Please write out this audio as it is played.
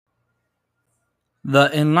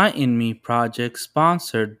The Enlighten Me project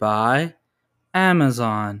sponsored by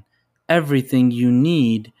Amazon. Everything you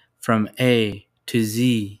need from A to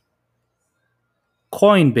Z.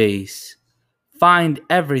 Coinbase. Find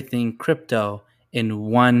everything crypto in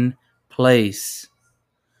one place.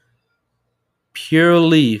 Pure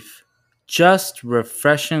Leaf. Just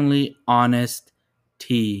refreshingly honest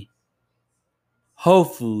tea. Whole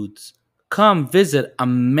Foods. Come visit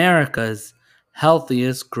America's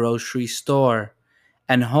healthiest grocery store.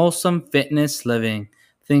 And Wholesome Fitness Living.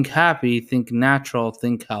 Think happy, think natural,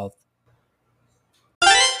 think health.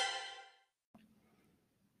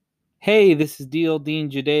 Hey, this is D.L.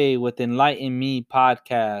 Dean Juday with Enlighten Me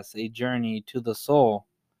Podcast, a journey to the soul.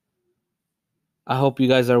 I hope you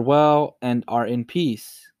guys are well and are in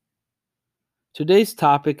peace. Today's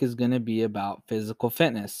topic is going to be about physical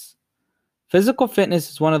fitness. Physical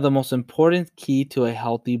fitness is one of the most important key to a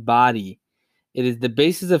healthy body. It is the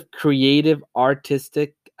basis of creative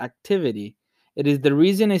artistic activity. It is the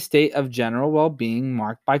reason a state of general well-being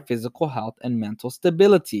marked by physical health and mental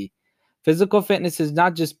stability. Physical fitness is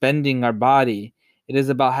not just bending our body. It is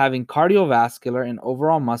about having cardiovascular and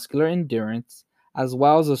overall muscular endurance, as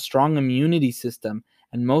well as a strong immunity system,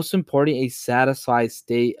 and most importantly, a satisfied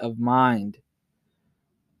state of mind.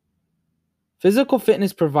 Physical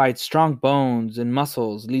fitness provides strong bones and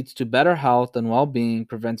muscles, leads to better health and well being,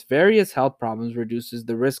 prevents various health problems, reduces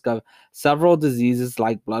the risk of several diseases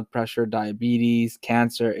like blood pressure, diabetes,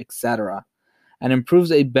 cancer, etc., and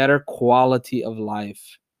improves a better quality of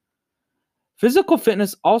life. Physical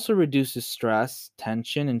fitness also reduces stress,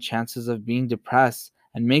 tension, and chances of being depressed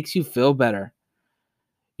and makes you feel better.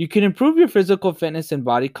 You can improve your physical fitness and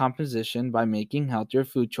body composition by making healthier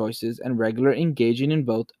food choices and regular engaging in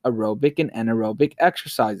both aerobic and anaerobic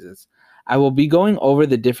exercises. I will be going over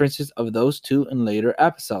the differences of those two in later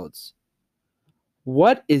episodes.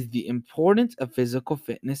 What is the importance of physical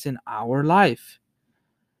fitness in our life?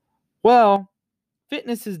 Well,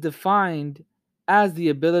 fitness is defined as the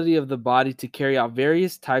ability of the body to carry out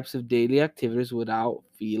various types of daily activities without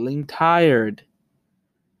feeling tired.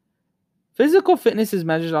 Physical fitness is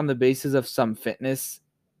measured on the basis of some fitness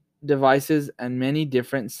devices and many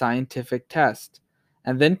different scientific tests,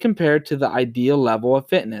 and then compared to the ideal level of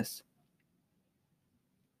fitness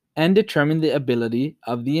and determine the ability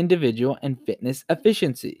of the individual and fitness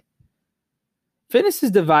efficiency. Fitness is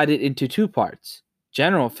divided into two parts: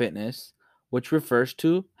 general fitness, which refers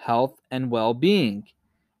to health and well being,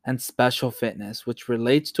 and special fitness, which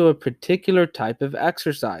relates to a particular type of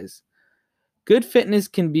exercise. Good fitness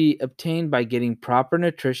can be obtained by getting proper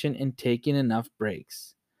nutrition and taking enough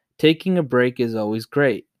breaks. Taking a break is always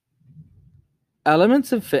great.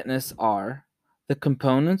 Elements of fitness are the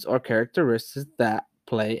components or characteristics that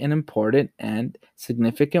play an important and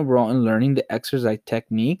significant role in learning the exercise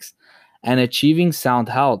techniques and achieving sound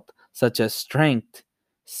health, such as strength,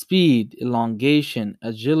 speed, elongation,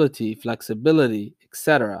 agility, flexibility,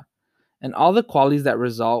 etc., and all the qualities that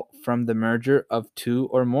result from the merger of two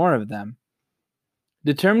or more of them.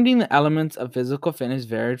 Determining the elements of physical fitness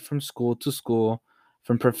varied from school to school,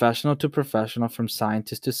 from professional to professional, from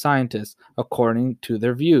scientist to scientist, according to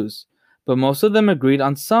their views. But most of them agreed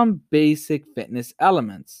on some basic fitness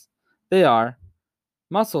elements. They are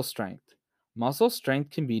muscle strength. Muscle strength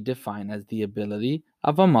can be defined as the ability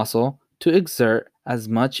of a muscle to exert as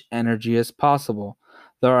much energy as possible.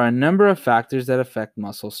 There are a number of factors that affect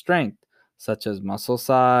muscle strength, such as muscle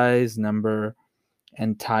size, number,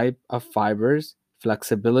 and type of fibers,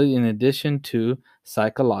 flexibility, in addition to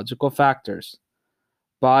psychological factors.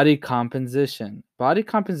 Body composition. Body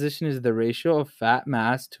composition is the ratio of fat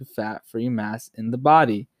mass to fat free mass in the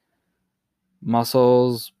body.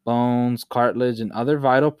 Muscles, bones, cartilage, and other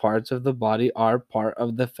vital parts of the body are part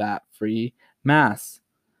of the fat free mass.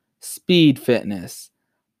 Speed fitness.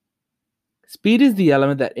 Speed is the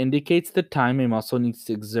element that indicates the time a muscle needs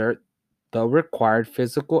to exert the required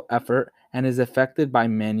physical effort and is affected by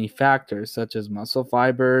many factors such as muscle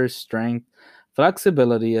fibers, strength,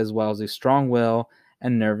 flexibility, as well as a strong will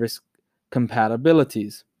and nervous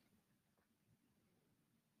compatibilities.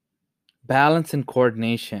 Balance and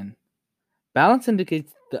coordination. Balance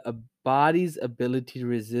indicates the body's ability to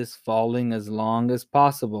resist falling as long as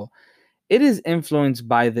possible. It is influenced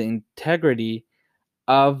by the integrity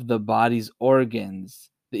of the body's organs,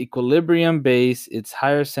 the equilibrium base, its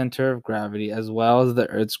higher center of gravity, as well as the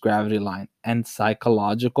Earth's gravity line, and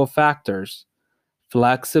psychological factors.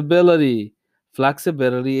 Flexibility.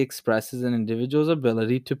 Flexibility expresses an individual's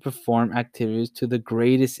ability to perform activities to the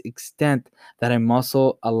greatest extent that a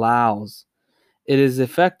muscle allows. It is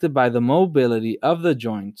affected by the mobility of the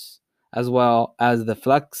joints as well as the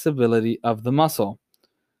flexibility of the muscle.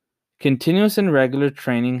 Continuous and regular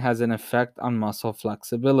training has an effect on muscle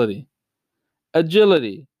flexibility.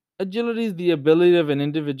 Agility. Agility is the ability of an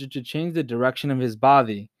individual to change the direction of his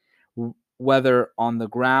body, whether on the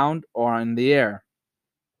ground or in the air,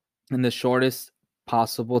 in the shortest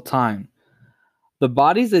possible time. The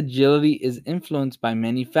body's agility is influenced by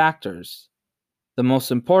many factors. The most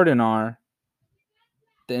important are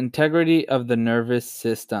the integrity of the nervous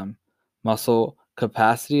system, muscle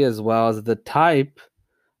capacity, as well as the type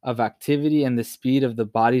of activity and the speed of the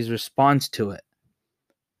body's response to it.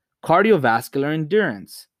 Cardiovascular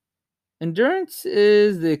endurance. Endurance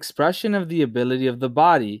is the expression of the ability of the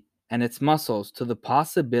body and its muscles to the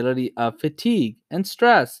possibility of fatigue and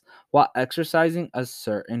stress while exercising a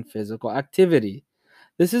certain physical activity.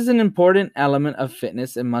 This is an important element of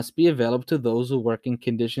fitness and must be available to those who work in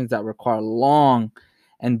conditions that require long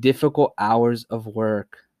and difficult hours of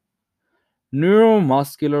work.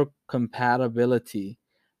 Neuromuscular compatibility.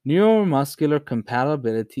 Neuromuscular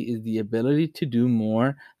compatibility is the ability to do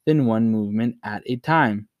more than one movement at a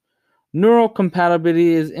time. Neural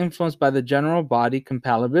compatibility is influenced by the general body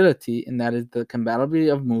compatibility, and that is the compatibility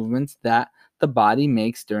of movements that the body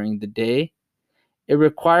makes during the day. It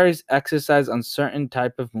requires exercise on certain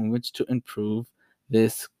type of movements to improve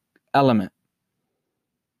this element.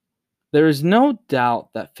 There is no doubt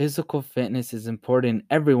that physical fitness is important in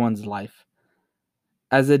everyone's life,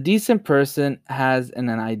 as a decent person has an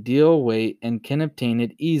ideal weight and can obtain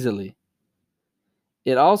it easily.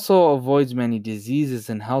 It also avoids many diseases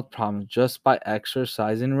and health problems just by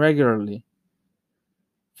exercising regularly.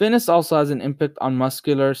 Fitness also has an impact on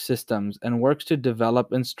muscular systems and works to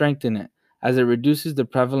develop and strengthen it, as it reduces the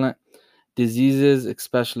prevalent diseases,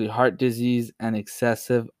 especially heart disease and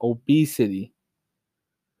excessive obesity.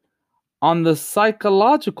 On the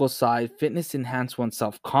psychological side, fitness enhances one's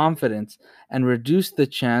self-confidence and reduces the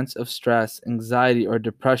chance of stress, anxiety, or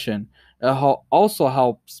depression. It also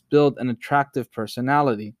helps build an attractive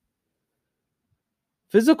personality.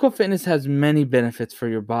 Physical fitness has many benefits for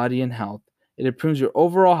your body and health. It improves your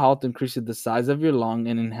overall health, increases the size of your lung,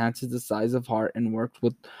 and enhances the size of heart and works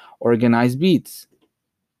with organized beats.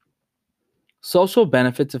 Social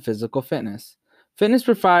benefits of physical fitness. Fitness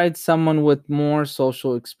provides someone with more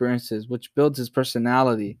social experiences, which builds his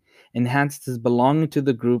personality, enhances his belonging to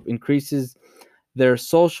the group, increases their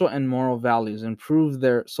social and moral values, improves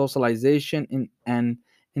their socialization and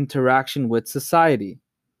interaction with society.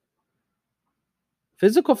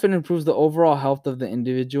 Physical fitness improves the overall health of the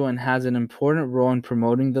individual and has an important role in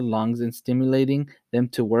promoting the lungs and stimulating them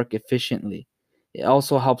to work efficiently. It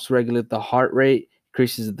also helps regulate the heart rate,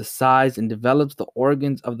 increases the size, and develops the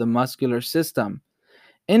organs of the muscular system.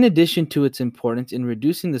 In addition to its importance in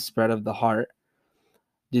reducing the spread of the heart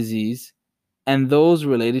disease and those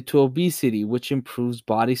related to obesity, which improves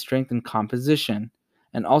body strength and composition,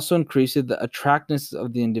 and also increases the attractiveness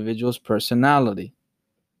of the individual's personality.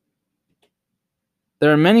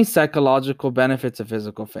 There are many psychological benefits of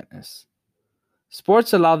physical fitness.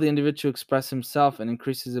 Sports allow the individual to express himself and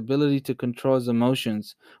increase his ability to control his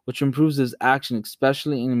emotions, which improves his action,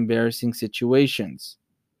 especially in embarrassing situations.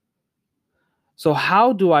 So,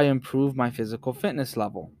 how do I improve my physical fitness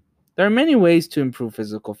level? There are many ways to improve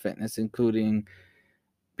physical fitness, including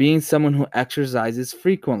being someone who exercises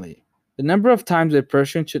frequently. The number of times a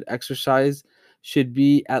person should exercise should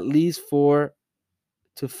be at least 4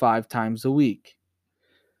 to 5 times a week.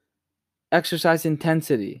 Exercise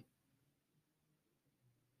intensity.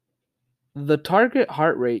 The target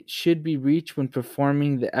heart rate should be reached when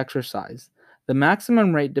performing the exercise. The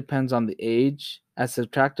maximum rate depends on the age, as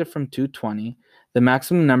subtracted from 220, the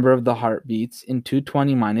maximum number of the heartbeats in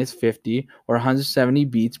 220 minus 50, or 170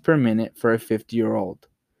 beats per minute for a 50-year-old.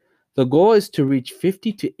 The goal is to reach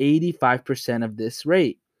 50 to 85% of this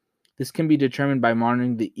rate. This can be determined by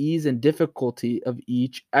monitoring the ease and difficulty of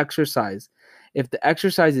each exercise. If the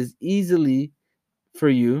exercise is easily for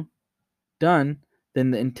you done,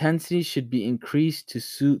 then the intensity should be increased to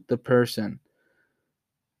suit the person.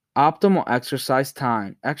 Optimal exercise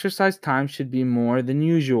time. Exercise time should be more than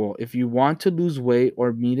usual. If you want to lose weight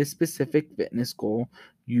or meet a specific fitness goal,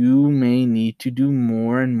 you may need to do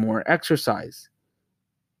more and more exercise.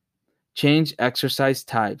 Change exercise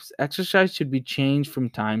types. Exercise should be changed from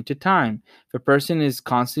time to time. If a person is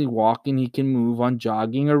constantly walking, he can move on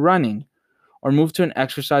jogging or running, or move to an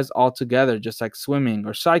exercise altogether, just like swimming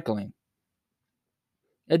or cycling.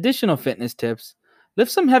 Additional fitness tips: lift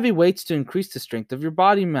some heavy weights to increase the strength of your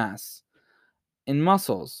body mass and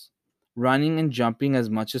muscles. Running and jumping as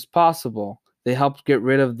much as possible. They help get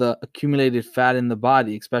rid of the accumulated fat in the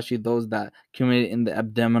body, especially those that accumulate in the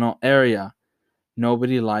abdominal area.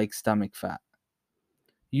 Nobody likes stomach fat.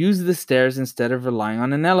 Use the stairs instead of relying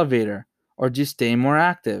on an elevator, or just stay more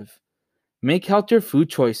active. Make healthier food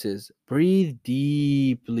choices. Breathe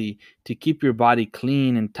deeply to keep your body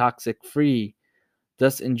clean and toxic free,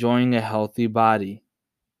 thus enjoying a healthy body.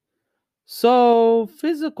 So,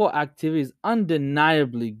 physical activity is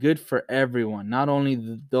undeniably good for everyone, not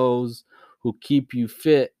only those who keep you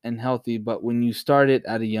fit and healthy, but when you start it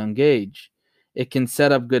at a young age. It can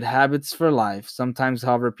set up good habits for life. Sometimes,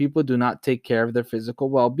 however, people do not take care of their physical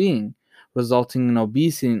well being, resulting in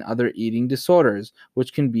obesity and other eating disorders,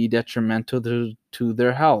 which can be detrimental to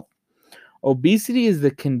their health. Obesity is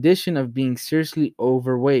the condition of being seriously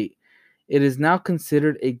overweight. It is now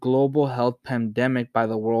considered a global health pandemic by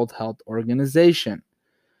the World Health Organization.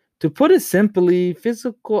 To put it simply,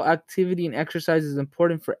 physical activity and exercise is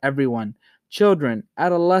important for everyone. Children,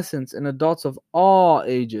 adolescents, and adults of all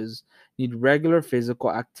ages need regular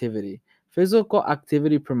physical activity. Physical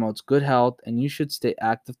activity promotes good health, and you should stay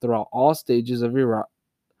active throughout all stages of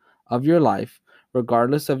your life,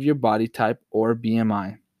 regardless of your body type or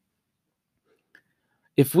BMI.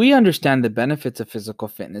 If we understand the benefits of physical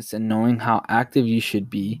fitness and knowing how active you should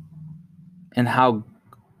be and how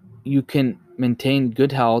you can maintain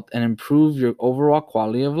good health and improve your overall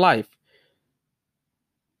quality of life.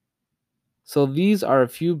 So, these are a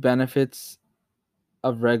few benefits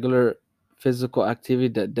of regular physical activity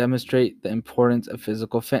that demonstrate the importance of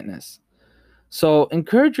physical fitness. So,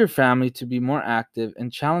 encourage your family to be more active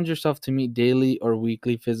and challenge yourself to meet daily or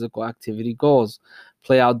weekly physical activity goals.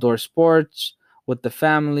 Play outdoor sports with the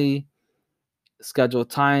family, schedule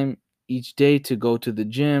time each day to go to the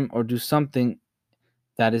gym or do something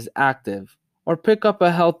that is active, or pick up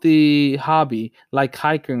a healthy hobby like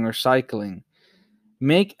hiking or cycling.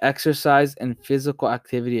 Make exercise and physical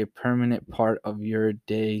activity a permanent part of your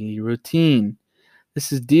daily routine.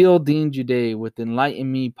 This is Deal Dean Jude with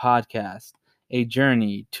Enlighten Me Podcast, a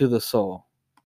journey to the soul.